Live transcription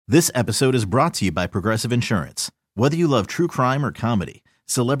This episode is brought to you by Progressive Insurance. Whether you love true crime or comedy,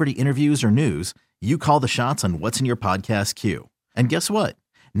 celebrity interviews or news, you call the shots on what's in your podcast queue. And guess what?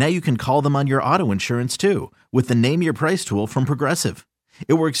 Now you can call them on your auto insurance too with the Name Your Price tool from Progressive.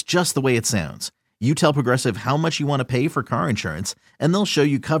 It works just the way it sounds. You tell Progressive how much you want to pay for car insurance, and they'll show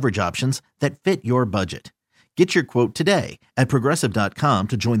you coverage options that fit your budget. Get your quote today at Progressive.com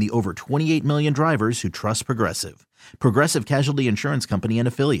to join the over 28 million drivers who trust Progressive. Progressive Casualty Insurance Company and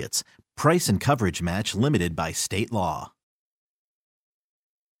Affiliates. Price and coverage match limited by state law.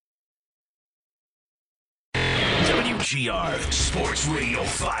 WGR Sports Radio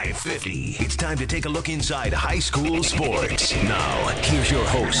 550. It's time to take a look inside high school sports. Now, here's your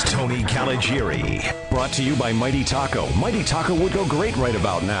host, Tony Caligiuri. Brought to you by Mighty Taco. Mighty Taco would go great right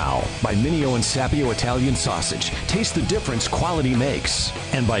about now. By Mineo and Sapio Italian Sausage. Taste the difference quality makes.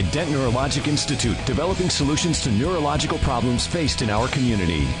 And by Dent Neurologic Institute, developing solutions to neurological problems faced in our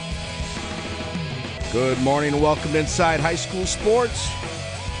community. Good morning and welcome to Inside High School Sports.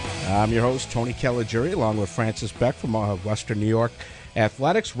 I'm your host, Tony Caligiuri, along with Francis Beck from Western New York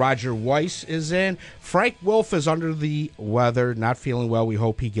Athletics. Roger Weiss is in. Frank Wolf is under the weather, not feeling well. We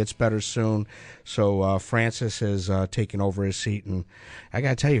hope he gets better soon. So Francis is taking over his seat. And I got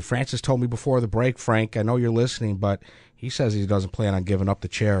to tell you, Francis told me before the break, Frank, I know you're listening, but he says he doesn't plan on giving up the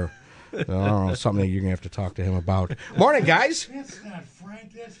chair. So I don't know, something that you're going to have to talk to him about. Morning, guys. That's not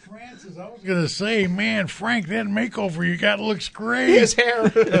Frank, that's Francis. I was going to say, man, Frank, that makeover you got looks great. His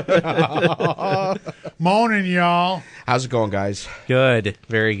hair. Morning, y'all. How's it going, guys? Good.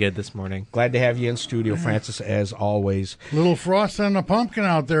 Very good this morning. Glad to have you in studio, Francis, as always. Little frost on the pumpkin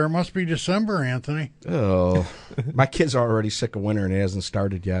out there. It must be December, Anthony. Oh, my kids are already sick of winter and it hasn't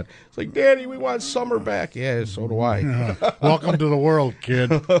started yet. It's like, Daddy, we want summer back. Yeah, so do I. Welcome to the world,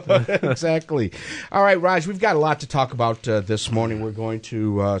 kid. Exactly. All right, Raj, we've got a lot to talk about this morning. We're going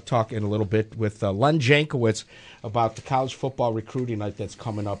to talk in a little bit with Len Jankowicz about the college football recruiting night that's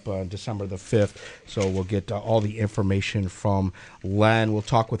coming up December the 5th. So we'll get all the information from Len. We'll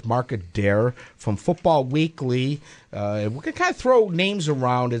talk with Mark Adair from Football Weekly. We're going to kind of throw names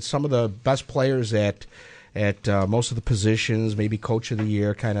around at some of the best players at most of the positions, maybe coach of the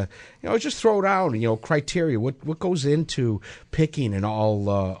year, kind of, just throw down, criteria, what goes into picking an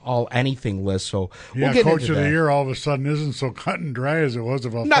all anything list. So we'll get coach into of the that. year all of a sudden isn't so cut and dry as it was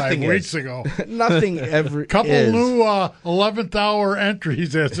about Nothing 5 weeks ago. Nothing ever Couple is. new 11th hour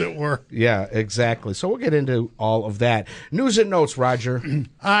entries, as it were. Yeah, exactly. So we'll get into all of that. News and notes, Roger.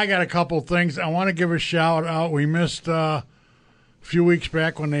 I got a couple things. I want to give a shout out. We missed a few weeks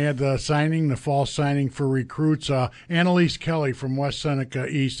back when they had the fall signing for recruits. Annalise Kelly from West Seneca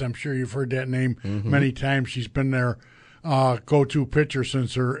East. I'm sure you've heard that name many times. She's been their go-to pitcher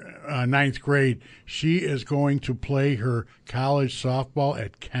since her ninth grade. She is going to play her college softball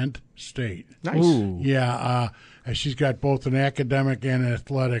at Kent State. Nice. Ooh. Yeah, she's got both an academic and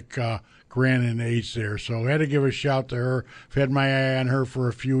athletic grant in age there. So I had to give a shout to her. I've had my eye on her for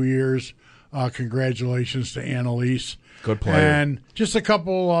a few years. Congratulations to Annalise. Good player. And just a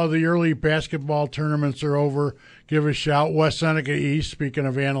couple of the early basketball tournaments are over. Give a shout. West Seneca East, speaking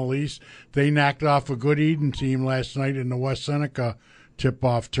of Annalise, they knocked off a good Eden team last night in the West Seneca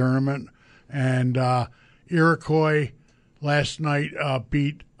tip-off tournament. And Iroquois last night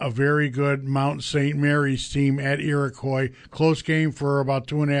beat a very good Mount St. Mary's team at Iroquois. Close game for about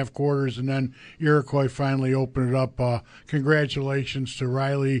 2.5 quarters, and then Iroquois finally opened it up. Congratulations to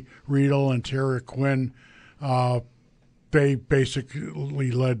Riley Riedel and Tara Quinn. They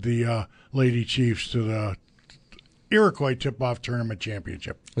basically led the Lady Chiefs to the Iroquois Tip-Off Tournament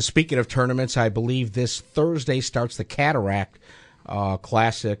Championship. Speaking of tournaments, I believe this Thursday starts the Cataract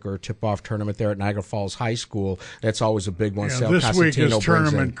Classic or tip-off tournament there at Niagara Falls High School. That's always a big one. Yeah, Sal this week Cosentino is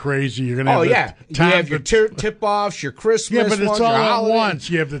tournament crazy. You're gonna have you have your tip-offs, your Christmas yeah, but it's ones, all your at holiday. once.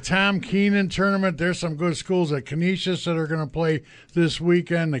 You have the Tom Keenan tournament. There's some good schools at Canisius that are going to play this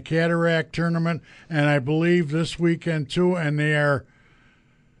weekend, the Cataract tournament, and I believe this weekend too, and they are,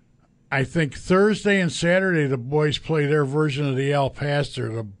 I think, Thursday and Saturday the boys play their version of the Al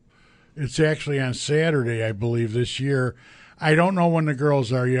Pastor. It's actually on Saturday, I believe, this year. I don't know when the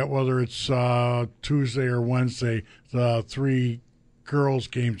girls are yet, whether it's Tuesday or Wednesday, the 3 girls'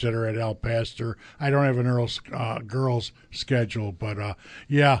 games that are at El Pastor. I don't have an girls' schedule, but,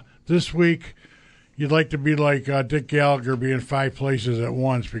 yeah, this week you'd like to be like Dick Gallagher, be in 5 places at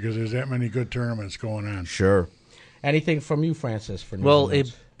once because there's that many good tournaments going on. Sure. Anything from you, Francis? For well, a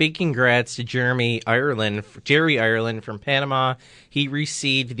big congrats to Jerry Ireland from Panama. He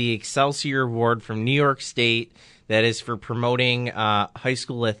received the Excelsior Award from New York State. That is for promoting high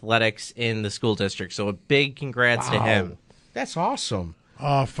school athletics in the school district. So a big congrats to him. That's awesome.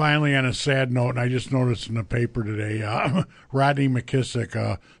 Finally, on a sad note, and I just noticed in the paper today, Rodney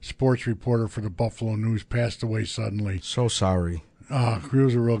McKissick, sports reporter for the Buffalo News, passed away suddenly. So sorry. He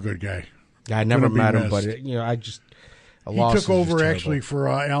was a real good guy. I never met him, missed. but I just He took over actually for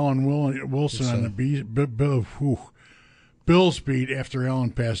Alan Wilson on the Bills beat after Alan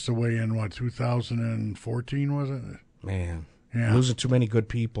passed away in 2014 was it? Man. Yeah. Losing too many good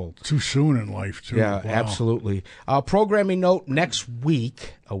people. Too soon in life, too. Yeah, Wow. absolutely. Programming note, next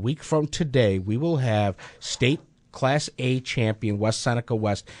week, a week from today, we will have state Class A champion West Seneca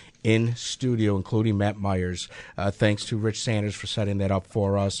West in studio, including Matt Myers. Thanks to Rich Sanders for setting that up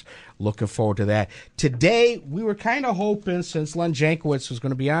for us. Looking forward to that. Today, we were kind of hoping, since Len Jankowicz was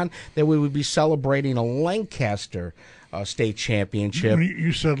going to be on, that we would be celebrating a Lancaster state championship.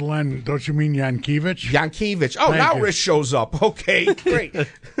 You said Len, don't you mean Yankiewicz? Yankiewicz. Oh, Thank now you. Rich shows up. Okay, great.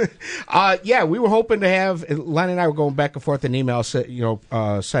 Yeah, we were hoping to have, Len and I were going back and forth in email,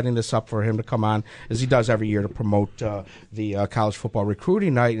 setting this up for him to come on, as he does every year, to promote the college football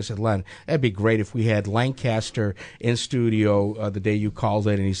recruiting night. And I said, Len, that'd be great if we had Lancaster in studio the day you called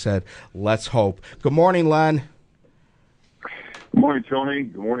it. And he said, let's hope. Good morning, Len. Good morning, Tony.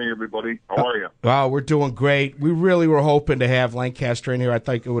 Good morning, everybody. How are you? Wow, we're doing great. We really were hoping to have Lancaster in here. I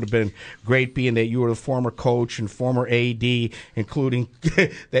think it would have been great, being that you were the former coach and former AD, including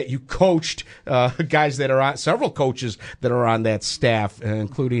that you coached guys that are on, several coaches that are on that staff,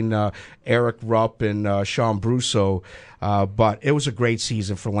 including Eric Rupp and Sean Brusso. But it was a great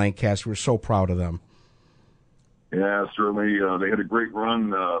season for Lancaster. We're so proud of them. Yeah, certainly. They had a great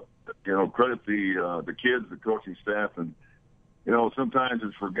run. Credit the kids, the coaching staff, and sometimes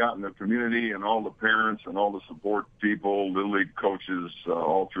it's forgotten, the community and all the parents and all the support people, Little League coaches,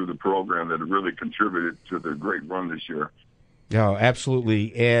 all through the program that have really contributed to the great run this year. Yeah,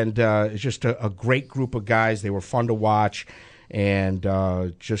 absolutely. And it's just a great group of guys. They were fun to watch, and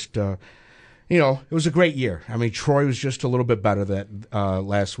it was a great year. I mean, Troy was just a little bit better that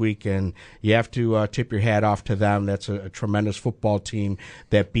last week, and you have to tip your hat off to them. That's a tremendous football team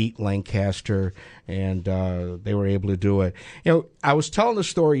that beat Lancaster, and they were able to do it. I was telling the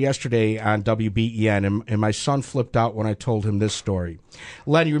story yesterday on WBEN, and my son flipped out when I told him this story.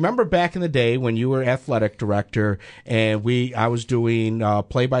 Len, you remember back in the day when you were athletic director, and I was doing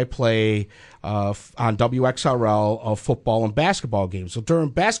play-by-play on WXRL of football and basketball games. So during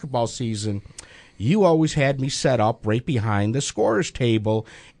basketball season, you always had me set up right behind the scorer's table,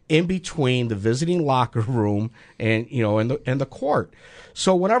 in between the visiting locker room and the court.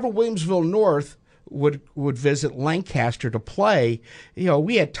 So whenever Williamsville North would visit Lancaster to play,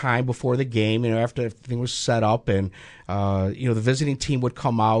 we had time before the game, after everything was set up, and the visiting team would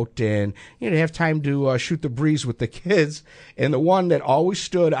come out and have time to shoot the breeze with the kids. And the one that always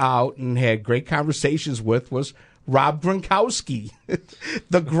stood out and had great conversations with was Rob Gronkowski,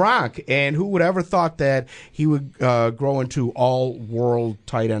 the Gronk. And who would ever thought that he would grow into all-world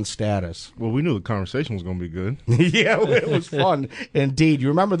tight end status? Well, we knew the conversation was going to be good. Yeah, it was fun indeed. You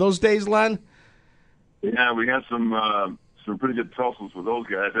remember those days, Len? Yeah, we had some pretty good tussles with those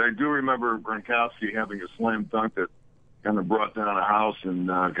guys. I do remember Gronkowski having a slam dunk that kind of brought down a house and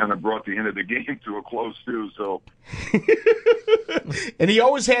kind of brought the end of the game to a close, too. So, and he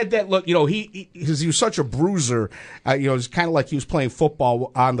always had that look. Because he was such a bruiser. It was kind of like he was playing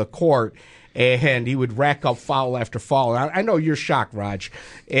football on the court, and he would rack up foul after foul. I know you're shocked, Raj.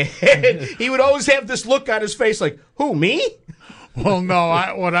 And he would always have this look on his face, like, "Who, me?" Well, no,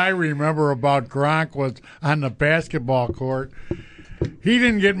 what I remember about Gronk was on the basketball court, he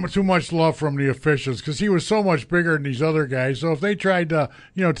didn't get too much love from the officials because he was so much bigger than these other guys. So if they tried to,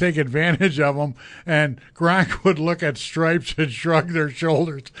 take advantage of him, and Gronk would look at Stripes and shrug their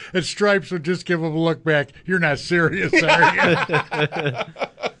shoulders, and Stripes would just give him a look back, "You're not serious, are you?"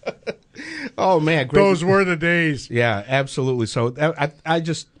 Oh, man. Great. Those were the days. Yeah, absolutely. So I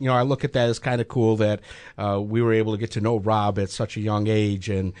just, I look at that as kind of cool that we were able to get to know Rob at such a young age,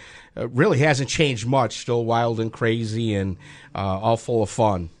 and really hasn't changed much, still wild and crazy and all full of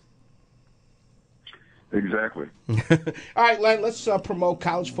fun. Exactly. All right, Len, let's promote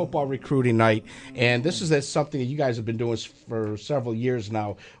College Football Recruiting Night. And this is something that you guys have been doing for several years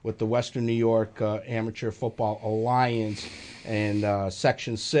now with the Western New York Amateur Football Alliance and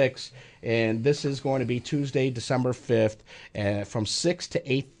Section 6. And this is going to be Tuesday, December 5th, from 6 to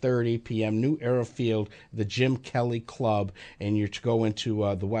 8:30 p.m., New Era Field, the Jim Kelly Club. And you're to go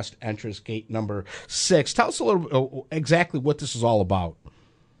into the West Entrance Gate number 6. Tell us a little exactly what this is all about.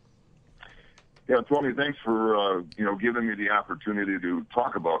 Yeah, Tony, thanks for giving me the opportunity to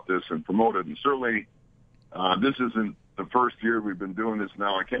talk about this and promote it. And certainly, this isn't the first year we've been doing this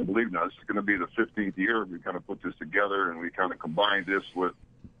now. I can't believe now. This is going to be the 15th year we kind of put this together, and we kind of combined this with,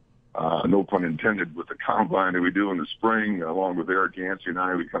 no pun intended, with the combine that we do in the spring, along with Eric Yancey and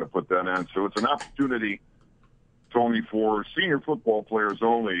I. We kind of put that on. So it's an opportunity, Tony, for senior football players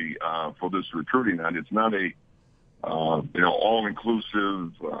only for this recruiting night. It's not a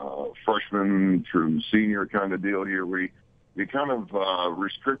all-inclusive freshman through senior kind of deal here. We kind of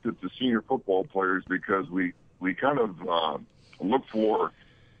restrict it to senior football players because we kind of look for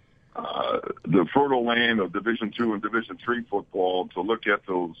the fertile land of Division II and Division III football to look at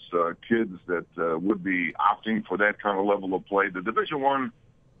those kids that would be opting for that kind of level of play. The Division I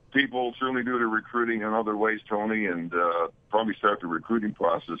people certainly do the recruiting in other ways, Tony, and probably start the recruiting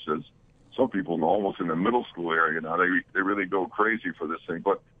process as some people know, almost in the middle school area now. They really go crazy for this thing.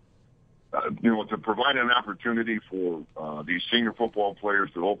 But, to provide an opportunity for these senior football players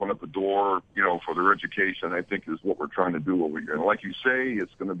to open up the door, for their education, I think is what we're trying to do over here. And like you say,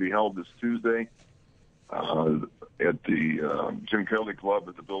 it's going to be held this Tuesday at the Jim Kelly Club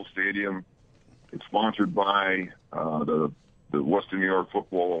at the Bill Stadium. It's sponsored by the Western New York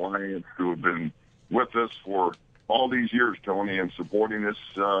Football Alliance, who have been with us for all these years, Tony, and supporting this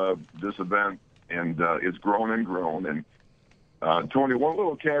event, and it's grown and grown. And Tony, one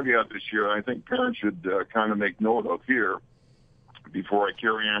little caveat this year I think parents should kind of make note of here before I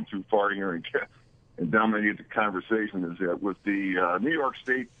carry on too far here and dominate the conversation is that with the New York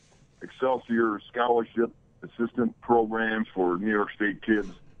State Excelsior Scholarship Assistant Programs for New York State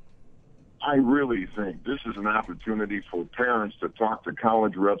kids, I really think this is an opportunity for parents to talk to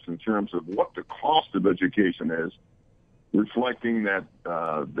college reps in terms of what the cost of education is, reflecting that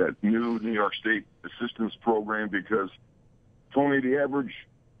new New York State Assistance Program, because, Tony, the average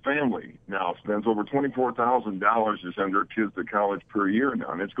family now spends over $24,000 to send their kids to college per year now,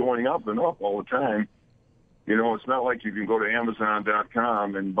 and it's going up and up all the time. It's not like you can go to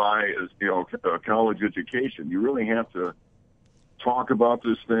Amazon.com and buy a college education. You really have to talk about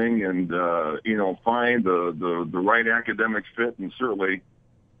this thing and, find the right academic fit and certainly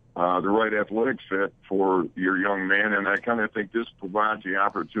the right athletic fit for your young man. And I kind of think this provides the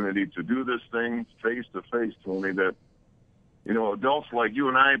opportunity to do this thing face-to-face, Tony, that, adults like you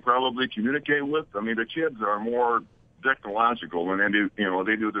and I probably communicate with. I mean, the kids are more technological, and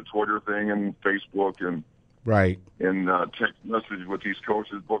they do the Twitter thing and Facebook and right and text messages with these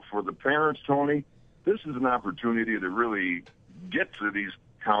coaches. But for the parents, Tony, this is an opportunity to really get to these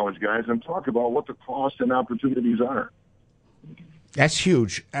college guys and talk about what the costs and opportunities are. That's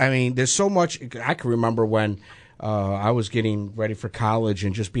huge. I mean, there's so much. I can remember when I was getting ready for college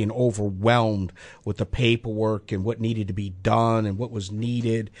and just being overwhelmed with the paperwork and what needed to be done and what was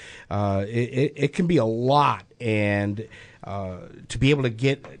needed. It can be a lot, and to be able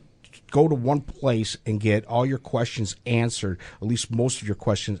to go to one place and get all your questions answered, at least most of your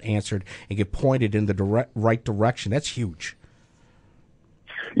questions answered, and get pointed in the right direction, that's huge.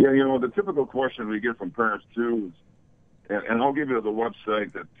 Yeah, the typical question we get from parents, too, is, and I'll give you the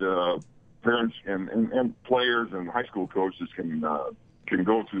website that parents and players and high school coaches can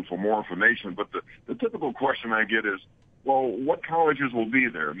go to for more information. But the typical question I get is, well, what colleges will be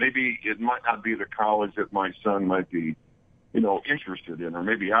there? Maybe it might not be the college that my son might be, interested in or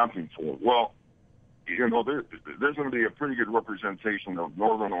maybe opting for. Well, there's going to be a pretty good representation of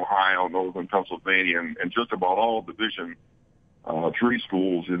Northern Ohio, Northern Pennsylvania, and just about all Division III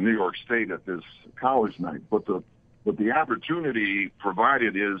schools in New York State at this college night. But the opportunity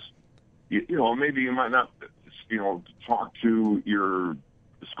provided is, maybe you might not, talk to your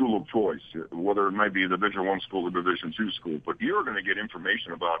school of choice, whether it might be a Division I school or Division II school, but you're going to get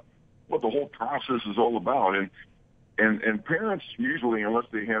information about what the whole process is all about. And parents usually, unless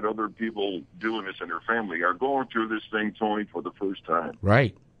they had other people doing this in their family, are going through this thing, Tony, for the first time.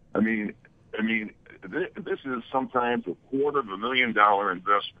 Right. I mean, this is sometimes $250,000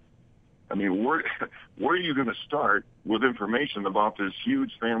 investment. I mean, where are you going to start with information about this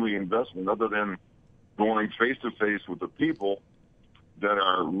huge family investment other than going face-to-face with the people that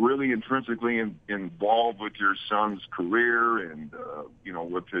are really intrinsically involved with your son's career and,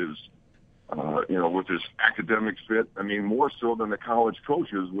 with his academic fit? I mean, more so than the college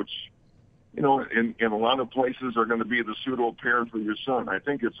coaches, which, in a lot of places are going to be the pseudo parent for your son. I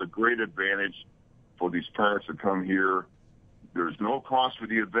think it's a great advantage for these parents to come here. There's no cost for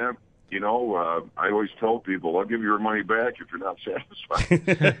the event. I always tell people, I'll give you your money back if you're not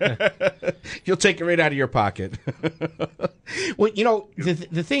satisfied. You'll take it right out of your pocket. Well,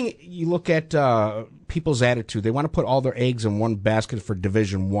 the thing, you look at people's attitude, they want to put all their eggs in one basket for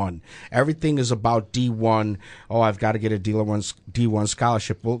Division I. Everything is about D1. Oh, I've got to get a D1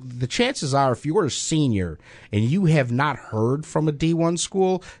 scholarship. Well, the chances are if you're a senior and you have not heard from a D1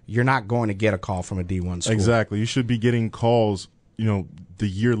 school, you're not going to get a call from a D1 school. Exactly. You should be getting calls, the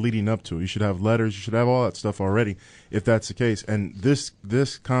year leading up to it. You should have letters. You should have all that stuff already, if that's the case. And this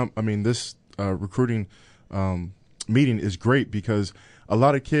recruiting meeting is great because a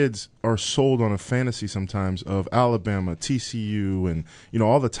lot of kids are sold on a fantasy sometimes of Alabama, TCU, and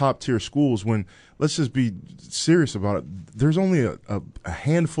all the top tier schools. When let's just be serious about it, there's only a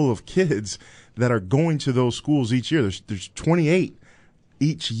handful of kids that are going to those schools each year. There's 28.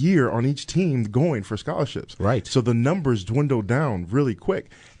 Each year on each team going for scholarships. Right. So the numbers dwindle down really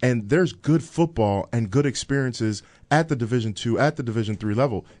quick. And there's good football and good experiences at the Division II, at the Division III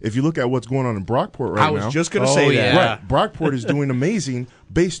level. If you look at what's going on in Brockport right now. I was just going to say that. Right. Brockport is doing amazing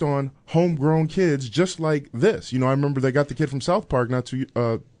based on homegrown kids just like this. I remember they got the kid from South Park not too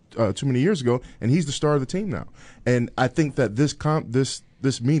many years ago, and he's the star of the team now. And I think that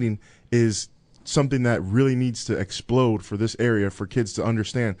this meeting is something that really needs to explode for this area for kids to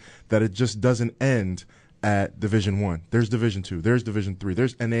understand that it just doesn't end at Division I. There's Division II. There's Division III.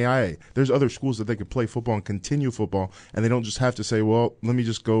 There's NAIA. There's other schools that they could play football and continue football, and they don't just have to say, well, let me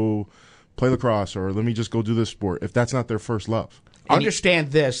just go play lacrosse or let me just go do this sport if that's not their first love.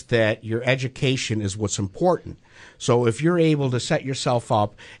 Understand this, that your education is what's important. So if you're able to set yourself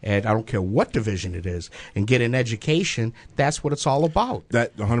up at, I don't care what division it is, and get an education, that's what it's all about.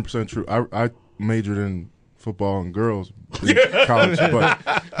 That's 100% true. I majored in football and girls in college, but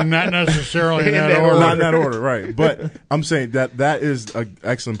not necessarily in that order. Not in that order, right. But I'm saying that is an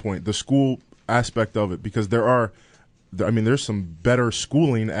excellent point, the school aspect of it, because there's some better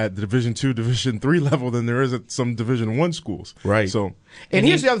schooling at the Division II, Division III level than there is at some Division I schools. Right. So, and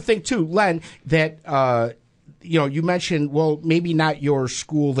here's the other thing too, Len, that you mentioned, well, maybe not your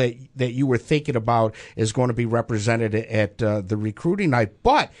school that you were thinking about is going to be represented at the recruiting night,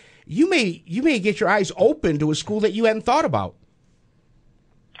 but you may get your eyes open to a school that you hadn't thought about.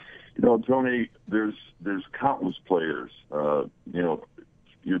 Tony, there's countless players.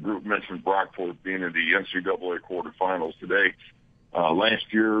 Your group mentioned Brockport being in the NCAA quarterfinals today.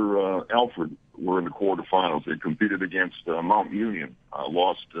 Last year, Alfred were in the quarterfinals. They competed against Mount Union,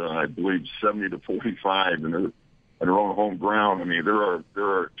 lost, I believe, 70-45 in their own home ground. I mean, there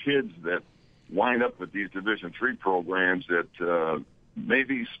are kids that wind up at these Division III programs that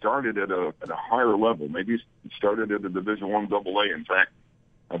maybe started at a higher level, maybe started at a Division I AA. In fact,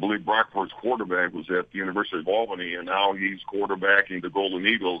 I believe Brockport's quarterback was at the University of Albany, and now he's quarterbacking the Golden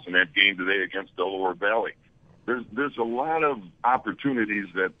Eagles in that game today against Delaware Valley. There's a lot of opportunities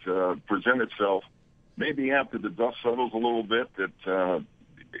that present itself maybe after the dust settles a little bit that,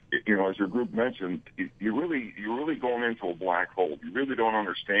 as your group mentioned, you're really going into a black hole. You really don't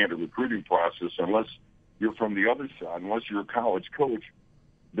understand the recruiting process unless you're from the other side, unless you're a college coach,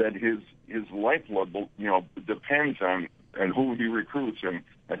 that his lifeblood, depends on who he recruits and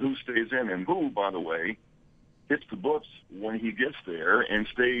who stays in, and who, by the way, hits the books when he gets there and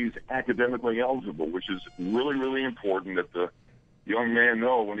stays academically eligible, which is really, really important that the young man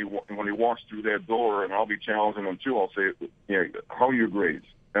know when he walks through that door. And I'll be challenging him too. I'll say, how are your grades?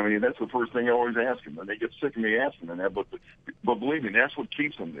 I mean, that's the first thing I always ask him, and they get sick of me asking them that. But believe me, that's what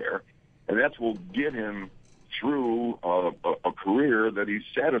keeps him there, and that's what will get him through a career that he's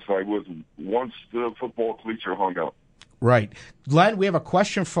satisfied with once the football cleats are hung up. Right. Len, we have a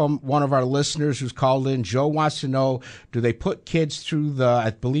question from one of our listeners who's called in. Joe wants to know, do they put kids through I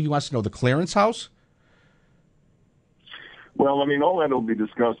believe he wants to know, the clearance house? Well, I mean, all that will be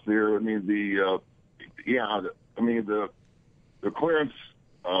discussed there. I mean, the clearance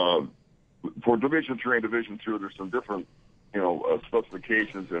for Division III and Division II, there's some different,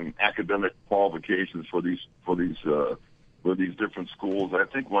 specifications and academic qualifications for these different schools. I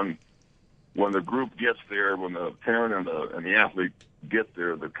think when the group gets there, when the parent and the athlete get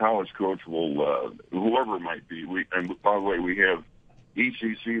there, the college coach will, whoever it might be. And by the way, we have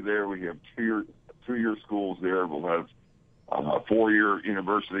ECC there. We have two-year schools there. We'll have 4-year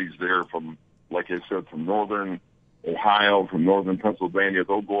universities there from, like I said, from northern Ohio, from northern Pennsylvania.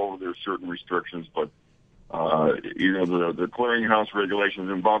 They'll go over their certain restrictions, but the clearinghouse regulations.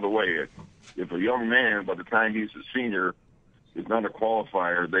 And by the way, if a young man, by the time he's a senior, is not a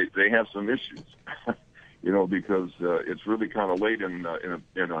qualifier, they have some issues, because it's really kind of late in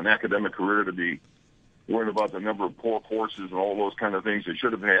an academic career to be worrying about the number of poor courses and all those kind of things they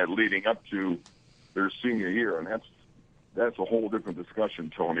should have had leading up to their senior year. And that's a whole different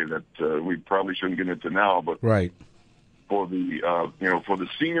discussion, Tony, that we probably shouldn't get into now. But right. For the for the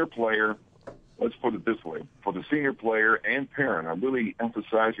senior player, let's put it this way: for the senior player and parent, I'm really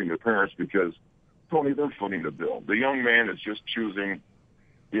emphasizing the parents because, Tony, they're footing the bill. The young man is just choosing,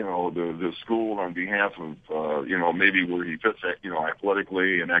 the school on behalf of, maybe where he fits,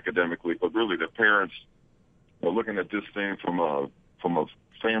 athletically and academically. But really, the parents are looking at this thing from a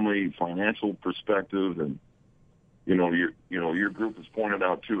family financial perspective, and your group has pointed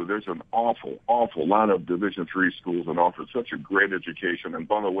out too. There's an awful lot of Division III schools that offer such a great education, and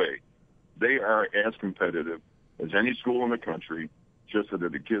by the way, they are as competitive as any school in the country. Just so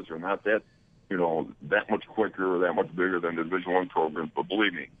that the kids are not that much quicker or that much bigger than the Division I programs. But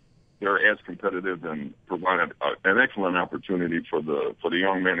believe me, they're as competitive and provide an excellent opportunity for the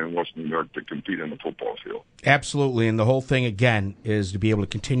young men in Western New York to compete in the football field. Absolutely, and the whole thing, again, is to be able to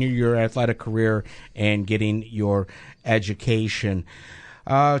continue your athletic career and getting your education.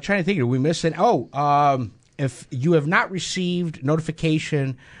 Trying to think, did we miss it? If you have not received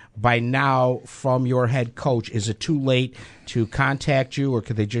notification by now from your head coach, is it too late to contact you, or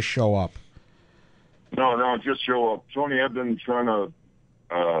could they just show up? No, just show up. Tony, I've been trying to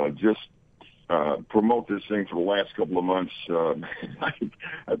promote this thing for the last couple of months.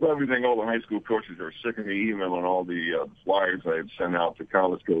 I probably think all the high school coaches are sick of me emailing all the flyers I have sent out to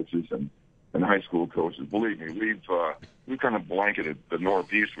college coaches and high school coaches. Believe me, we've kind of blanketed the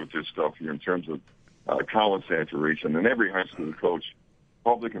Northeast with this stuff here in terms of college saturation, and every high school coach,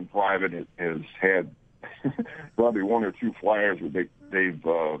 public and private, has had probably one or two flyers that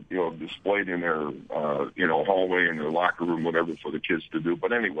they've displayed in their hallway, in their locker room, whatever, for the kids to do.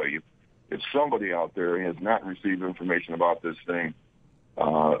 But anyway, if somebody out there has not received information about this thing,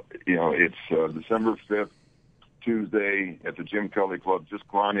 it's December 5th, Tuesday at the Jim Kelly Club. Just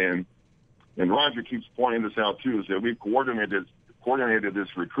go on in. And Roger keeps pointing this out too, is that we've coordinated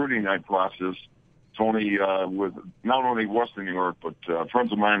this recruiting night process, Tony, with not only Western New York, but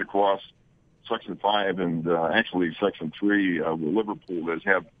friends of mine across Section 5 and actually Section 3 with Liverpool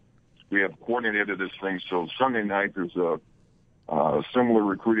we have coordinated this thing. So Sunday night there's a similar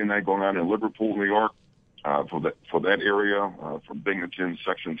recruiting night going on in Liverpool, New York, for that area, from Binghamton,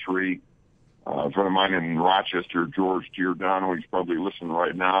 Section 3. A friend of mine in Rochester, George Giordano, he's probably listening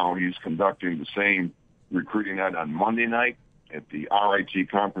right now. He's conducting the same recruiting night on Monday night at the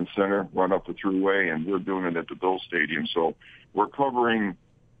RIT Conference Center, right up the Thruway, and we're doing it at the Bill Stadium. So we're covering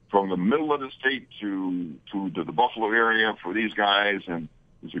from the middle of the state to the Buffalo area for these guys, and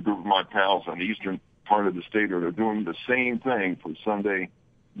there's a group of my pals on the eastern part of the state that are doing the same thing for Sunday,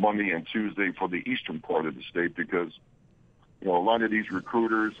 Monday, and Tuesday for the eastern part of the state, because a lot of these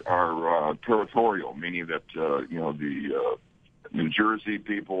recruiters are territorial, meaning that the New Jersey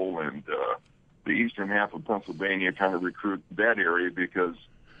people and the eastern half of Pennsylvania kind of recruit that area, because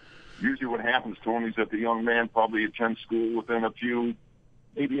usually what happens, Tony, is that the young man probably attends school within a few,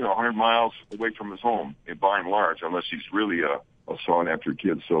 maybe 100 miles away from his home, by and large, unless he's really a sought-after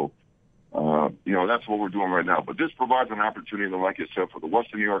kid. So, that's what we're doing right now. But this provides an opportunity, like I said, for the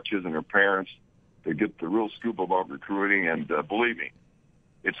Western New York kids and their parents to get the real scoop about recruiting. And believe me,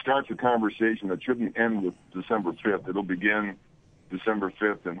 it starts a conversation that shouldn't end with December 5th. It'll begin December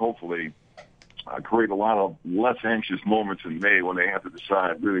 5th and hopefully create a lot of less anxious moments in May when they have to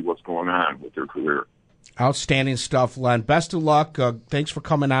decide really what's going on with their career. Outstanding stuff, Len. Best of luck. Thanks for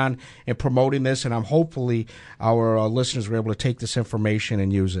coming on and promoting this, and hopefully our listeners were able to take this information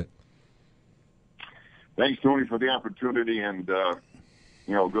and use it. Thanks, Tony, for the opportunity, and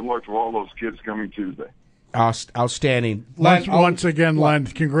good luck to all those kids coming Tuesday. Outstanding. Once again, Len,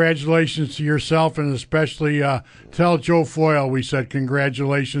 congratulations to yourself, and especially tell Joe Foyle we said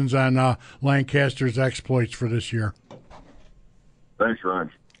congratulations on Lancaster's exploits for this year. Thanks, Ryan.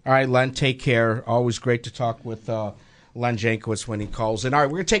 All right, Len, take care. Always great to talk with Len Jankowicz when he calls in. All right,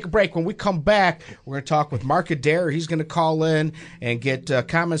 we're going to take a break. When we come back, we're going to talk with Mark Adair. He's going to call in and get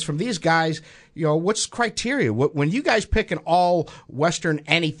comments from these guys. What's criteria? When you guys pick an all Western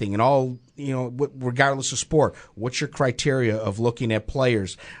anything and all, regardless of sport, what's your criteria of looking at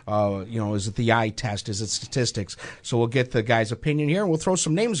players? Is it the eye test? Is it statistics? So we'll get the guys' opinion here, and we'll throw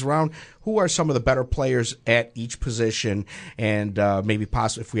some names around. Who are some of the better players at each position, and maybe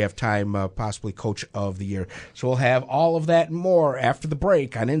possibly, if we have time, possibly Coach of the Year. So we'll have all of that and more after the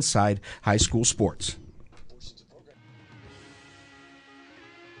break on Inside High School Sports.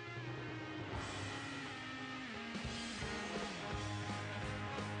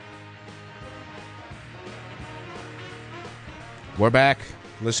 We're back.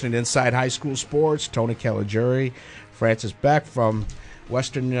 Listening to Inside High School Sports, Tony Caligiuri, Francis Beck from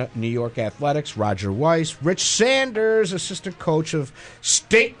Western New York Athletics, Roger Weiss, Rich Sanders, assistant coach of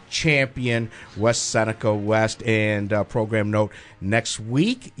state champion West Seneca West. And program note, next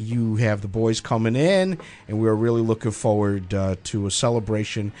week you have the boys coming in, and we're really looking forward to a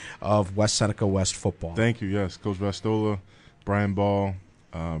celebration of West Seneca West football. Thank you, yes. Coach Vastola, Brian Ball,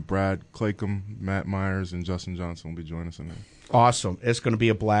 Brad Claycomb, Matt Myers, and Justin Johnson will be joining us in there. Awesome. It's going to be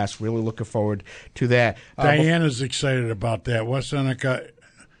a blast. Really looking forward to that. Diana's excited about that. West Seneca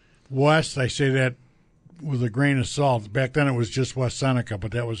West, I say that with a grain of salt. Back then it was just West Seneca,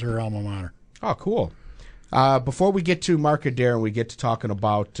 but that was her alma mater. Oh, cool. Before we get to Mark Adair and we get to talking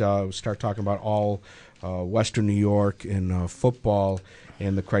about, start talking about all Western New York and football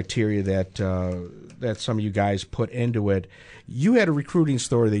and the criteria that some of you guys put into it, you had a recruiting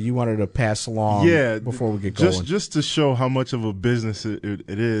story that you wanted to pass along before we get going. Just to show how much of a business it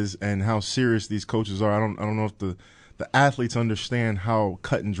is and how serious these coaches are. I don't know if the athletes understand how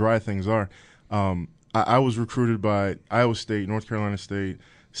cut and dry things are. I was recruited by Iowa State, North Carolina State,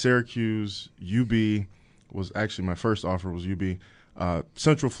 Syracuse, UB was actually my first offer was UB,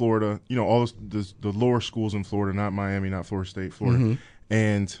 Central Florida, all the lower schools in Florida, not Miami, not Florida State, Florida. Mm-hmm.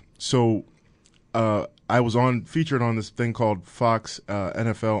 And so I was featured on this thing called Fox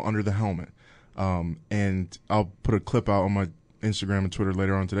NFL Under the Helmet. And I'll put a clip out on my Instagram and Twitter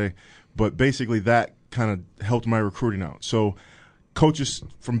later on today. But basically that kind of helped my recruiting out. So coaches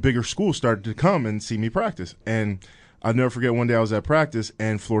from bigger schools started to come and see me practice. And I'll never forget one day I was at practice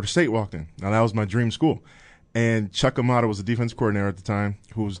and Florida State walked in. Now that was my dream school. And Chuck Amato was the defensive coordinator at the time,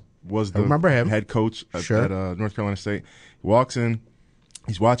 who was the head coach at North Carolina State. He walks in.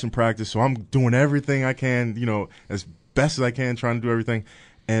 He's watching practice, so I'm doing everything I can, as best as I can, trying to do everything.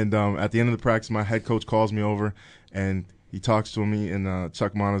 And at the end of the practice, my head coach calls me over, and he talks to me, and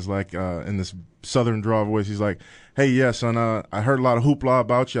Chuck Mana's like, in this southern drawl voice, he's like, "Hey, yeah, son, I heard a lot of hoopla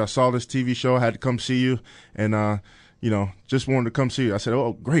about you. I saw this TV show. I had to come see you, and just wanted to come see you." I said,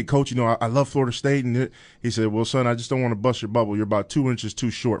 "Oh, great, coach. I love Florida State." And he said, "Well, son, I just don't want to bust your bubble. You're about 2 inches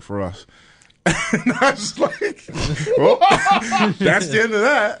too short for us." And I was like, well, that's the end of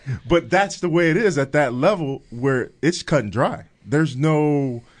that. But that's the way it is at that level where it's cut and dry. There's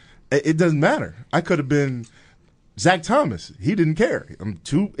it doesn't matter. I could have been Zach Thomas. He didn't care. I'm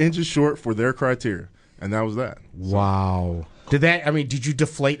 2 inches short for their criteria. And that was that. Wow. Did you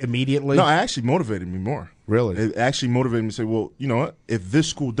deflate immediately? No, it actually motivated me more. Really? It actually motivated me to say, well, you know what? If this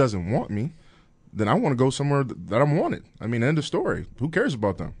school doesn't want me, then I want to go somewhere that I'm wanted. End of story. Who cares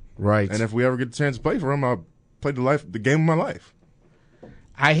about them? Right. And if we ever get the chance to play for them, I'll play the game of my life.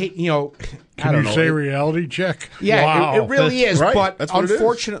 I hate, Can you say reality check? Yeah, wow. it really is. Right. But That's what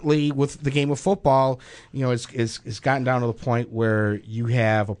unfortunately, with the game of football, it's gotten down to the point where you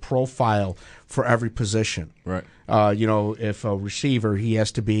have a profile for every position. Right. If a receiver, he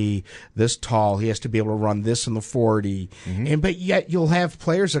has to be this tall, he has to be able to run this in the 40, but yet you'll have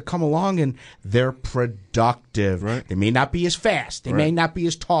players that come along and they're productive. Right. They may not be as fast, they may not be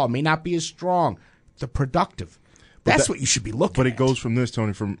as tall, may not be as strong. They're productive. That's what you should be looking at. But it goes from this,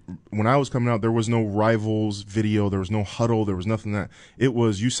 Tony. From when I was coming out, there was no Rivals video, there was no Huddle, there was nothing that. It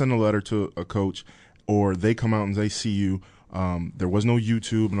was you send a letter to a coach, or they come out and they see you. There was no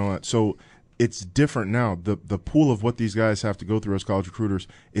YouTube and all that. So it's different now. The pool of what these guys have to go through as college recruiters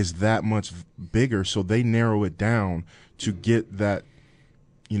is that much bigger. So they narrow it down to get that,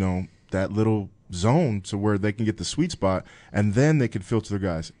 that little zone to where they can get the sweet spot, and then they can filter their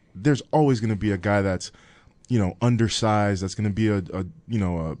guys. There's always going to be a guy that's undersized. That's going to be a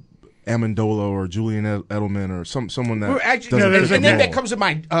Amendola or Julian Edelman or someone that. And then that comes to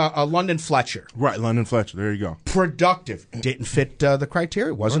mind, London Fletcher. Right, London Fletcher. There you go. Productive. Didn't fit the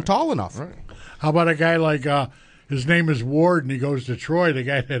criteria. Wasn't tall enough. Right. How about a guy like his name is Ward and he goes to Troy? The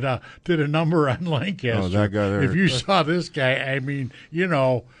guy that did a number on Lancaster. Oh, that guy there. If you saw this guy,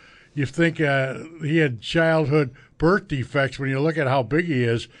 you think he had childhood birth defects when you look at how big he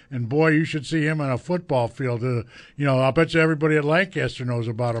is, and boy, you should see him on a football field. I bet you everybody at Lancaster knows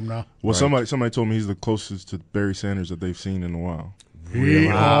about him now. Well, somebody told me he's the closest to Barry Sanders that they've seen in a while. Really?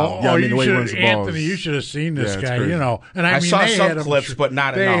 The way he runs the ball Anthony, you should have seen this guy. Crazy. And I saw they some had clips, but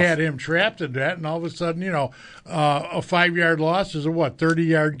not enough. They had him trapped in that, and all of a sudden, a 5-yard loss is a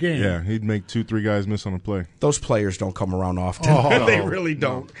 30-yard game. Yeah, he'd make 2-3 guys miss on a play. Those players don't come around often. They really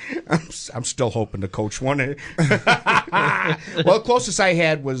don't. I'm still hoping to coach one. Well, the closest I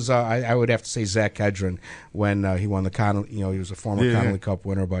had was I would have to say Zach Hedren when he won the Connolly. He was a former Connolly Cup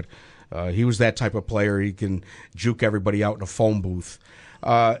winner, but he was that type of player. He can juke everybody out in a phone booth.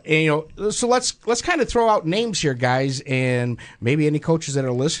 So let's kind of throw out names here, guys, and maybe any coaches that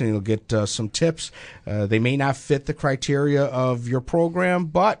are listening will get some tips. They may not fit the criteria of your program,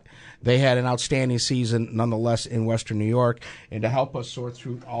 but they had an outstanding season nonetheless in Western New York. And to help us sort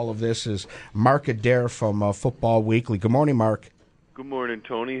through all of this is Mark Adair from Football Weekly. Good morning, Mark. Good morning,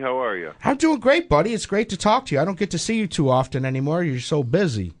 Tony. How are you? I'm doing great, buddy. It's great to talk to you. I don't get to see you too often anymore. You're so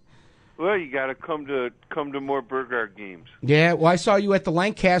busy. Well, you got to come to more Burgard games. Yeah, well, I saw you at the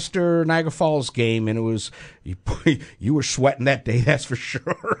Lancaster Niagara Falls game, and it was you were sweating that day. That's for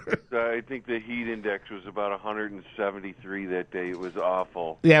sure. I think the heat index was about 173 that day. It was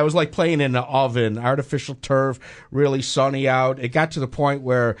awful. Yeah, it was like playing in an oven. Artificial turf, really sunny out. It got to the point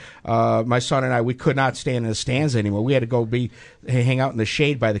where my son and I, we could not stand in the stands anymore. We had to go hang out in the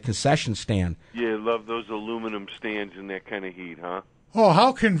shade by the concession stand. Yeah, love those aluminum stands in that kind of heat, huh? Oh,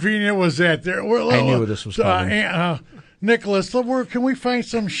 how convenient was that? I knew this was coming. Nicholas, can we find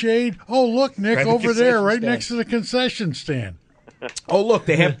some shade? Oh, look, Nick, right over there, right stand. next to the concession stand. Oh, look,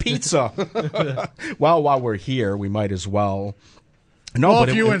 they have pizza. Well, while we're here, we might as well. No, well, but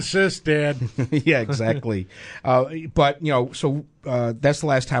if you insist, Dad. Yeah, exactly. But, so that's the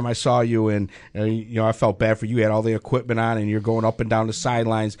last time I saw you, and, I felt bad for you. You had all the equipment on, and you're going up and down the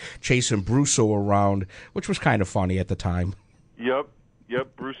sidelines chasing Brusso around, which was kind of funny at the time.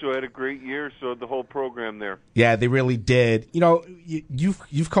 Yep, Brusso had a great year, so the whole program there. Yeah, they really did.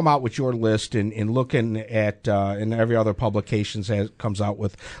 You've come out with your list and looking at and every other publication comes out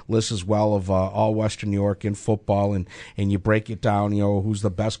with lists as well of all Western New York in football, and you break it down. Who's the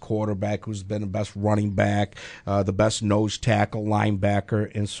best quarterback, who's been the best running back, the best nose tackle, linebacker,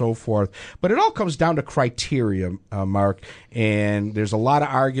 and so forth. But it all comes down to criteria, Mark. And there's a lot of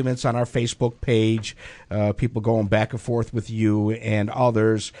arguments on our Facebook page. People going back and forth with you and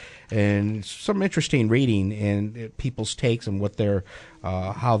others, and some interesting reading and people's takes and what they're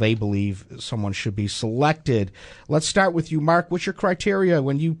how they believe someone should be selected. Let's start with you, Mark. What's your criteria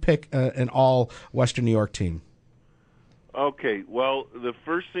when you pick an all Western New York team? Okay, well, the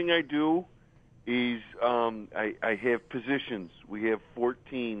first thing I do is I have positions. We have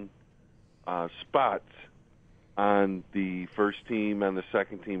 14 spots on the first team, on the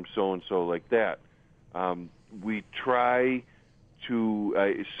second team, so like that. We try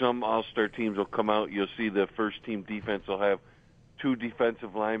to some all-star teams will come out. You'll see the first team defense will have 2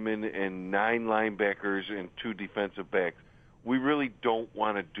 defensive linemen and 9 linebackers and 2 defensive backs. We really don't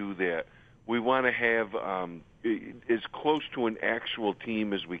want to do that. We want to have as close to an actual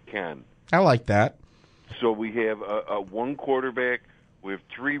team as we can. I like that. So we have a 1 quarterback, we have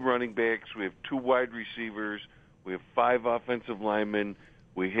 3 running backs, we have 2 wide receivers, we have 5 offensive linemen,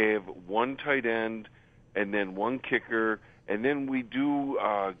 we have 1 tight end, and then 1 kicker. And then we do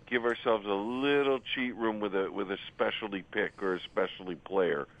give ourselves a little cheat room with a specialty pick or a specialty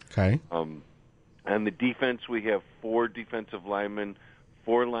player. Okay. On the defense, we have 4 defensive linemen,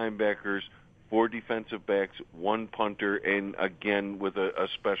 4 linebackers, 4 defensive backs, 1 punter, and again with a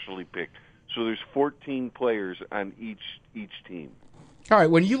specialty pick. So there's 14 players on each team. All right.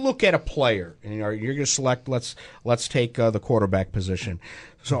 When you look at a player, and you're going to select, let's take the quarterback position.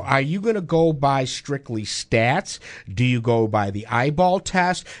 So are you going to go by strictly stats? Do you go by the eyeball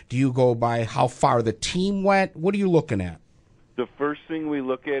test? Do you go by how far the team went? What are you looking at? The first thing we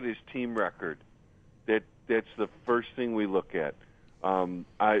look at is team record. That's the first thing we look at. And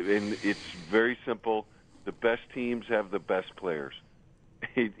it's very simple. The best teams have the best players.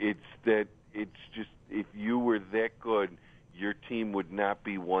 It's just if you were that good, your team would not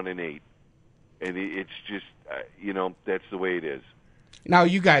be 1-8, and it's just that's the way it is. Now,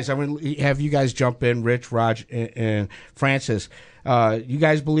 you guys, I'm going to have you guys jump in, Rich, Raj, and Francis. You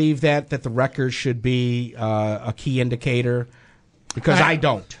guys believe that the record should be a key indicator? Because I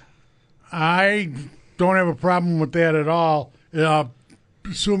don't. I don't have a problem with that at all,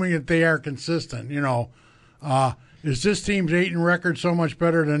 assuming that they are consistent. Is this team's 8-0 record so much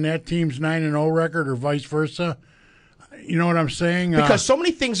better than that team's 9-0 record, or vice versa? You know what I'm saying? Because so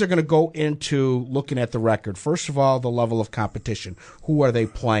many things are going to go into looking at the record. First of all, the level of competition. Who are they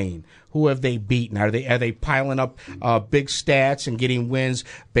playing? Who have they beaten? Are they piling up big stats and getting wins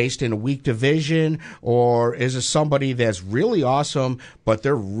based in a weak division? Or is it somebody that's really awesome, but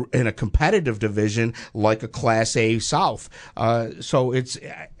they're in a competitive division like a Class A South? So it's...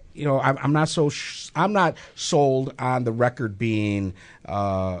 I'm not sold on the record being.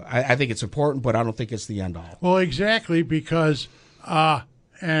 I think it's important, but I don't think it's the end all. Well, exactly, because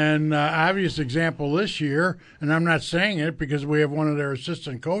an obvious example this year, and I'm not saying it because we have one of their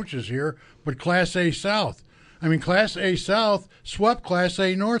assistant coaches here, but Class A South. I mean, Class A South swept Class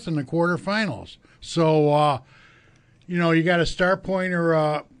A North in the quarterfinals. So, you got a Star Point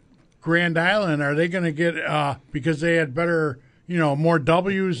or Grand Island. Are they going to get because they had better, more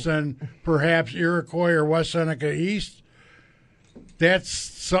W's than perhaps Iroquois or West Seneca East? That's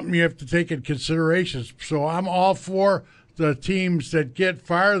something you have to take in consideration. So I'm all for the teams that get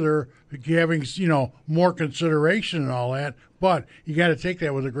farther having, more consideration and all that. But you got to take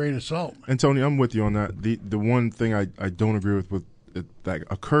that with a grain of salt. And Tony, I'm with you on that. The one thing I don't agree with that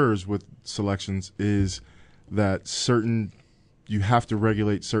occurs with selections is that you have to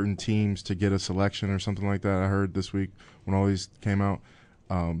regulate certain teams to get a selection or something like that. I heard this week when all these came out.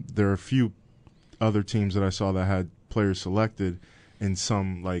 There are a few other teams that I saw that had players selected in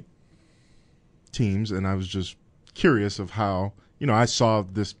some teams, and I was just curious of how I saw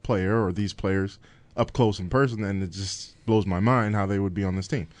this player or these players up close in person, and it just blows my mind how they would be on this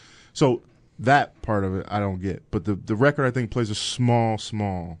team. So that part of it I don't get, but the record I think plays a small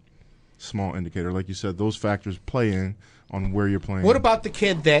indicator. Like you said, those factors play in on where you're playing. What about the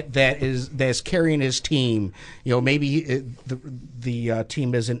kid that's carrying his team? Maybe the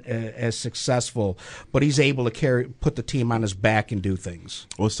team isn't as successful, but he's able to put the team on his back and do things.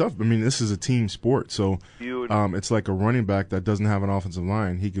 Well, it's tough. I mean, this is a team sport, so it's like a running back that doesn't have an offensive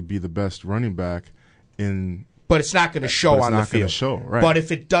line. He could be the best running back but it's not going to show on the field. Show, right. But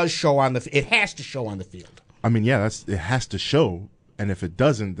if it does show it has to show on the field. I mean, yeah, it has to show, and if it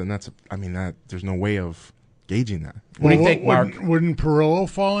doesn't, then there's no way of gauging that. What do you think, Mark? Wouldn't Perillo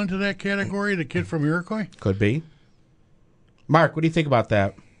fall into that category, the kid from Iroquois? Could be. Mark, what do you think about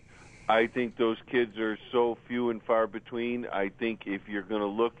that? I think those kids are so few and far between. I think if you're going to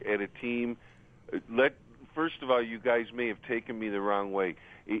look at a team, first of all, you guys may have taken me the wrong way.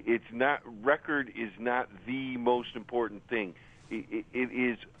 Record is not the most important thing. It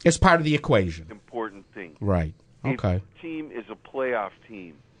is. It's part of the equation. Important thing. Right. Okay. If the team is a playoff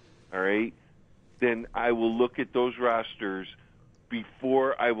team, all right, then I will look at those rosters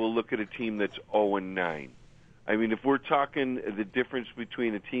before I will look at a team that's 0-9. I mean, if we're talking the difference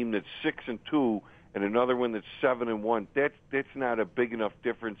between a team that's 6-2 and another one that's 7-1, that's not a big enough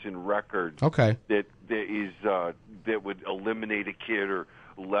difference in record. Okay. That would eliminate a kid or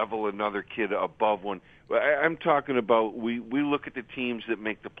level another kid above one. I'm talking about we look at the teams that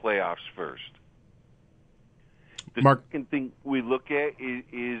make the playoffs first. The second thing we look at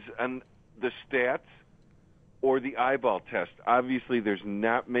is on the stats or the eyeball test. Obviously, there's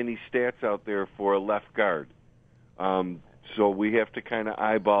not many stats out there for a left guard, so we have to kind of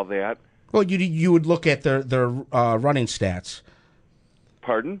eyeball that. Well, you would look at their running stats.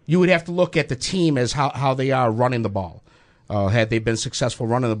 Pardon? You would have to look at the team as how they are running the ball. Had they been successful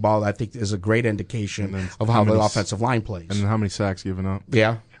running the ball, I think is a great indication of how the offensive line plays. And how many sacks given up.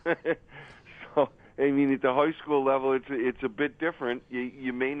 Yeah. So, I mean, at the high school level, it's a bit different.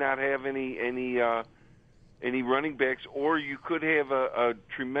 You may not have any running backs, or you could have a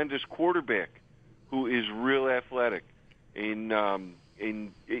tremendous quarterback who is real athletic. And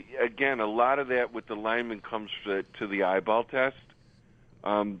again, a lot of that with the lineman comes to the eyeball test.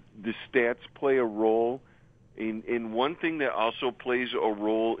 The stats play a role. In one thing that also plays a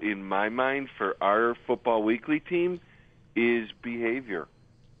role in my mind for our Football Weekly team is behavior.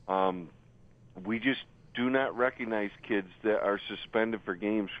 We just do not recognize kids that are suspended for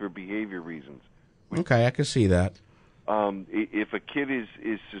games for behavior reasons. Okay, I can see that. If a kid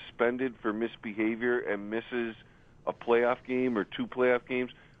is suspended for misbehavior and misses a playoff game or two playoff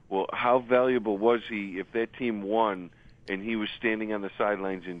games, well, how valuable was he if that team won and he was standing on the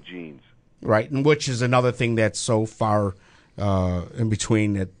sidelines in jeans? Right, and which is another thing that's so far in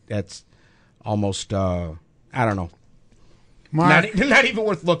between that's almost, I don't know. Mark, not even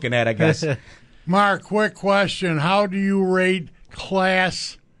worth looking at, I guess. Mark, quick question. How do you rate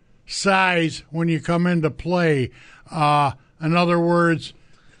class size when you come into play? In other words,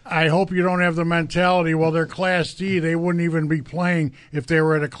 I hope you don't have the mentality, well, they're Class D, they wouldn't even be playing if they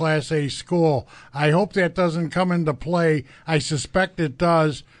were at a Class A school. I hope that doesn't come into play. I suspect it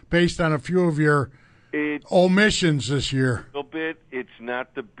does, based on a few of your omissions this year. A little bit. It's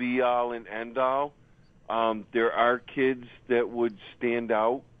not the be-all and end-all. There are kids that would stand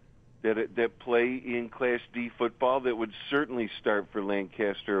out that play in Class D football that would certainly start for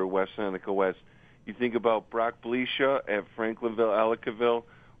Lancaster or West Seneca West. You think about Brock Bleisha at Franklinville-Ellicottville,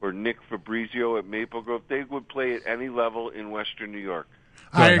 or Nick Fabrizio at Maple Grove. They would play at any level in Western New York.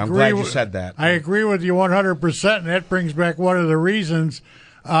 I'm glad you said that. I agree with you 100%, and that brings back one of the reasons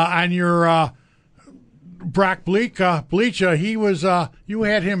on your Brock Bleisha. He was you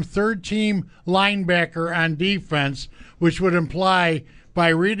had him third-team linebacker on defense, which would imply, by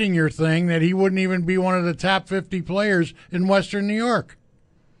reading your thing, that he wouldn't even be one of the top 50 players in Western New York.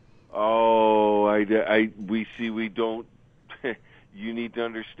 Oh, we don't. You need to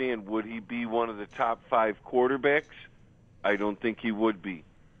understand, would he be one of the top 5 quarterbacks? I don't think he would be.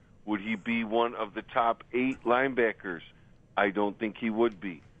 Would he be one of the top 8 linebackers? I don't think he would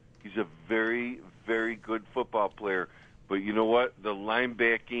be. He's a very, very good football player. But you know what? The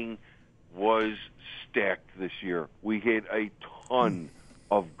linebacking was stacked this year. We had a ton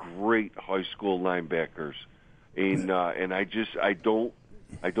of great high school linebackers. And I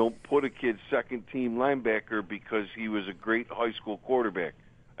don't put a kid second team linebacker because he was a great high school quarterback.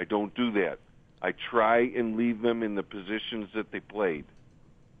 I don't do that. I try and leave them in the positions that they played.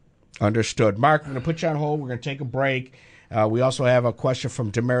 Understood. Mark, I'm going to put you on hold. We're going to take a break. We also have a question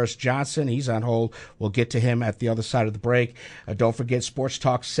from Damaris Johnson. He's on hold. We'll get to him at the other side of the break. Don't forget, Sports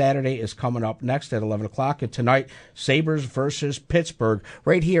Talk Saturday is coming up next at 11 o'clock. And tonight, Sabres versus Pittsburgh,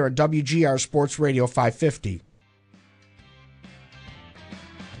 right here at WGR Sports Radio 550.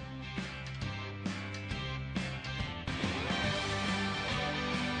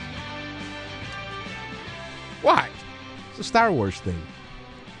 What? It's a Star Wars thing.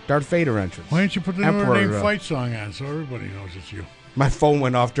 Darth Vader entrance. Why didn't you put the Notre Dame fight song on so everybody knows it's you? My phone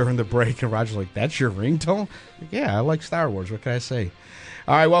went off during the break, and Roger's like, "That's your ringtone?" Yeah, I like Star Wars. What can I say?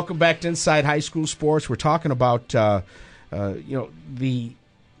 All right, welcome back to Inside High School Sports. We're talking about the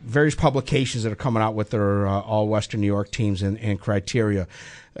various publications that are coming out with their all Western New York teams and criteria.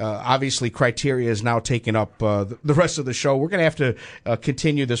 Obviously, criteria is now taking up the rest of the show. We're going to have to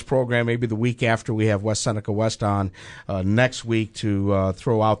continue this program maybe the week after we have West Seneca West on next week to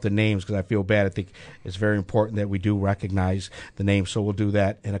throw out the names, because I feel bad. I think it's very important that we do recognize the names, so we'll do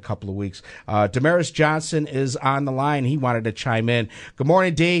that in a couple of weeks. Damaris Johnson is on the line. He wanted to chime in. Good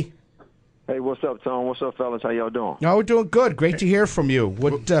morning, D. Hey, what's up, Tom? What's up, fellas? How y'all doing? No, we're doing good. Great to hear from you.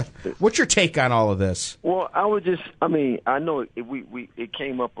 What's your take on all of this? Well, I know it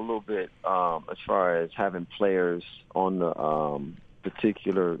came up a little bit as far as having players on the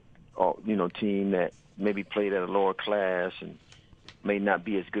particular, team that maybe played at a lower class and may not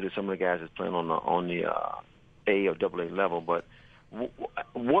be as good as some of the guys that's playing on the A or AA level. But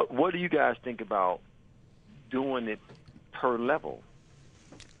what do you guys think about doing it per level?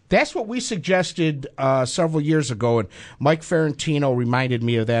 That's what we suggested several years ago, and Mike Ferrantino reminded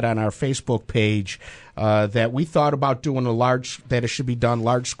me of that on our Facebook page, that we thought about doing that it should be done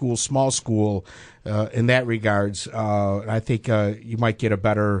large school, small school, in that regards. I think you might get a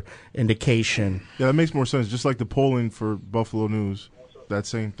better indication. Yeah, that makes more sense. Just like the polling for Buffalo News, that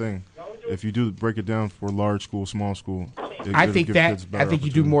same thing. If you do break it down for large school, small school, I think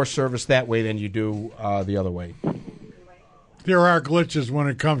you do more service that way than you do the other way. There are glitches when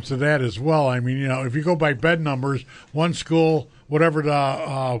it comes to that as well. I mean, if you go by bed numbers, one school, whatever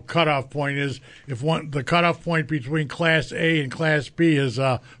the cutoff point is, the cutoff point between Class A and Class B is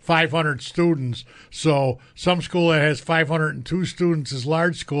 500 students. So some school that has 502 students is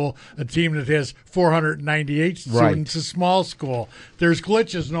large school. A team that has 498 students is small school. There's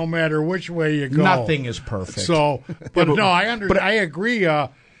glitches no matter which way you go. Nothing is perfect. So, I agree.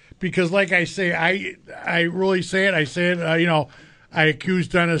 Because, like I say, I really say it. I say it. I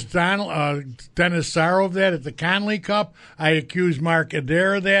accused Dennis Sarro of that at the Conley Cup. I accused Mark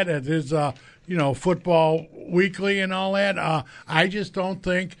Adair of that at his, Football Weekly and all that. I just don't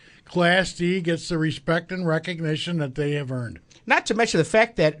think Class D gets the respect and recognition that they have earned. Not to mention the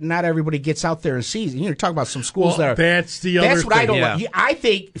fact that not everybody gets out there and sees it. You're talking about some schools that are. That's what I don't like. I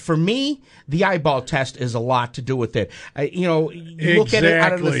think, for me, the eyeball test is a lot to do with it. You look at it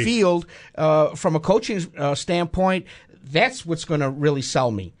out of the field from a coaching standpoint. That's what's going to really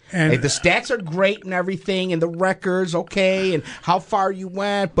sell me. And the stats are great and everything, and the records, okay, and how far you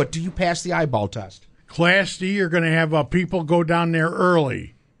went, but do you pass the eyeball test? Class D, you're going to have people go down there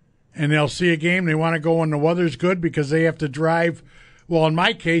early. And they'll see a game. They want to go when the weather's good because they have to drive. Well, in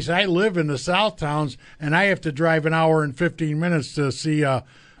my case, I live in the South Towns, and I have to drive an hour and 15 minutes to see a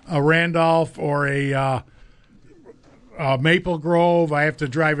Randolph or a Maple Grove. I have to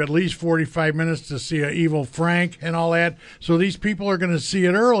drive at least 45 minutes to see a Evil Frank and all that. So these people are going to see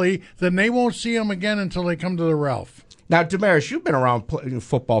it early. Then they won't see them again until they come to the Ralph. Now, Damaris, you've been around playing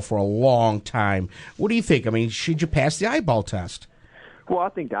football for a long time. What do you think? I mean, should you pass the eyeball test? Well, I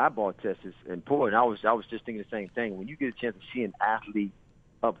think the eyeball test is important. I was just thinking the same thing. When you get a chance to see an athlete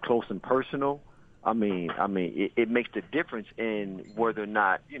up close and personal, it makes the difference in whether or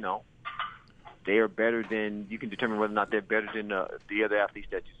not they are better than. You can determine whether or not they're better than the other athletes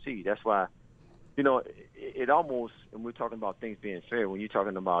that you see. That's why, it almost. And we're talking about things being fair. When you're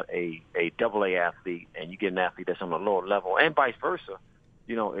talking about a AA athlete and you get an athlete that's on a lower level, and vice versa,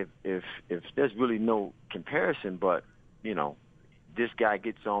 if there's really no comparison, but this guy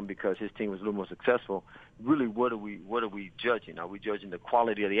gets on because his team was a little more successful. Really, what are we judging? Are we judging the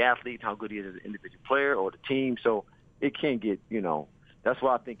quality of the athlete, how good he is as an individual player, or the team? So it can't get, that's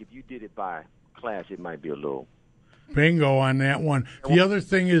why I think if you did it by class, it might be a little. Bingo on that one. The other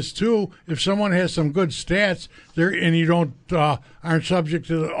thing is too, if someone has some good stats, and you don't aren't subject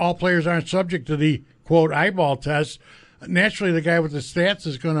to all players aren't subject to the quote eyeball test. Naturally, the guy with the stats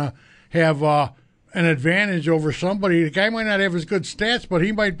is going to have an advantage over somebody. The guy might not have as good stats, but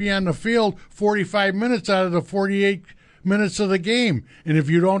he might be on the field 45 minutes out of the 48 minutes of the game. And if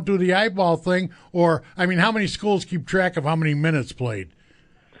you don't do the eyeball thing, how many schools keep track of how many minutes played?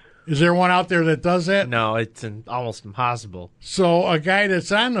 Is there one out there that does that? No, it's almost impossible. So a guy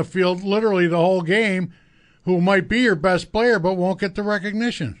that's on the field literally the whole game, who might be your best player but won't get the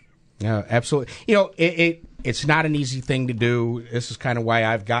recognition. Yeah, absolutely. It's not an easy thing to do. This is kind of why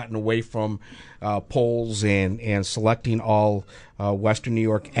I've gotten away from polls and selecting all Western New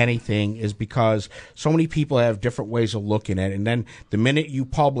York anything, is because so many people have different ways of looking at it. And then the minute you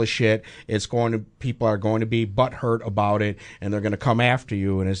publish it, people are going to be butthurt about it, and they're going to come after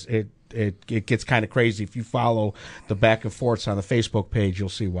you. And it gets kind of crazy. If you follow the back and forths on the Facebook page, you'll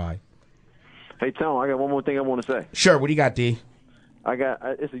see why. Hey, Tom, I got one more thing I want to say. Sure. What do you got, D?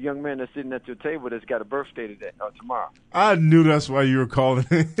 It's a young man that's sitting at your table that's got a birthday today tomorrow. I knew that's why you were calling.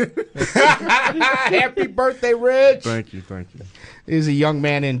 Happy birthday, Rich. Thank you. He's a young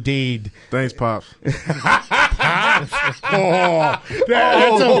man indeed. Thanks, Pops. That's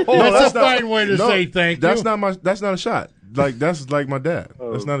a fine way to say thank you. That's not a shot. That's like my dad.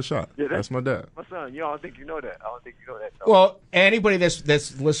 That's not a shot. Yeah, that's my dad. My son, I don't think you know that. Well, anybody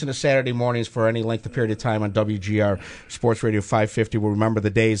that's listened to Saturday mornings for any length of period of time on WGR Sports Radio 550 will remember the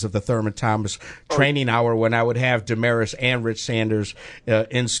days of the Thurman Thomas training hour when I would have Damaris and Rich Sanders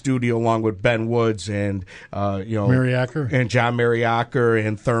in studio along with Ben Woods and Mariacker and John Mariacker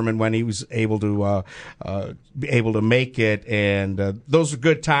and Thurman when he was able to make it, and those were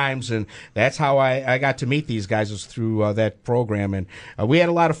good times, and that's how I got to meet these guys, was through that program, and we had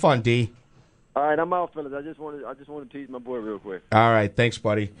a lot of fun. D. All right, I'm out, fellas. I just wanted to tease my boy real quick. All right, thanks,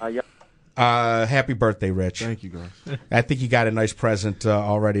 buddy. Happy birthday, Rich. Thank you, guys. I think you got a nice present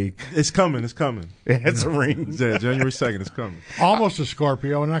already. It's coming. It's a ring. Yeah, January 2nd. It's coming. Almost a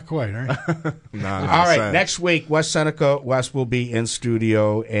Scorpio, not quite, right? Nah, all right, sad. next week, West Seneca West will be in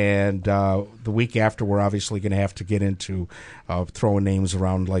studio, and the week after, we're obviously going to have to get into throwing names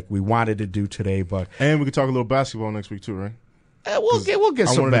around like we wanted to do today. And we can talk a little basketball next week, too, right? We'll get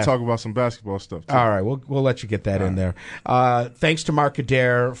some. I wanted to talk about some basketball stuff, too. All right, we'll let you get that in there. Thanks to Mark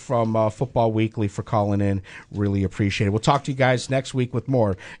Adair from Football Weekly for calling in. Really appreciate it. We'll talk to you guys next week with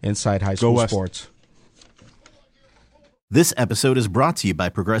more Inside High School Sports. This episode is brought to you by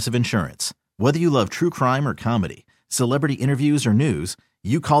Progressive Insurance. Whether you love true crime or comedy, celebrity interviews or news,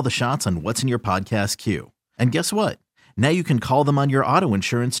 you call the shots on what's in your podcast queue. And guess what? Now you can call them on your auto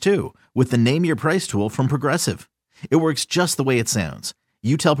insurance, too, with the Name Your Price tool from Progressive. It works just the way it sounds.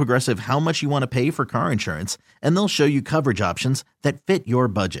 You tell Progressive how much you want to pay for car insurance, and they'll show you coverage options that fit your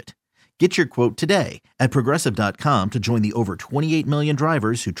budget. Get your quote today at Progressive.com to join the over 28 million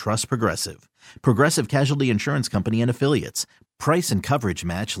drivers who trust Progressive. Progressive Casualty Insurance Company and Affiliates. Price and coverage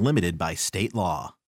match limited by state law.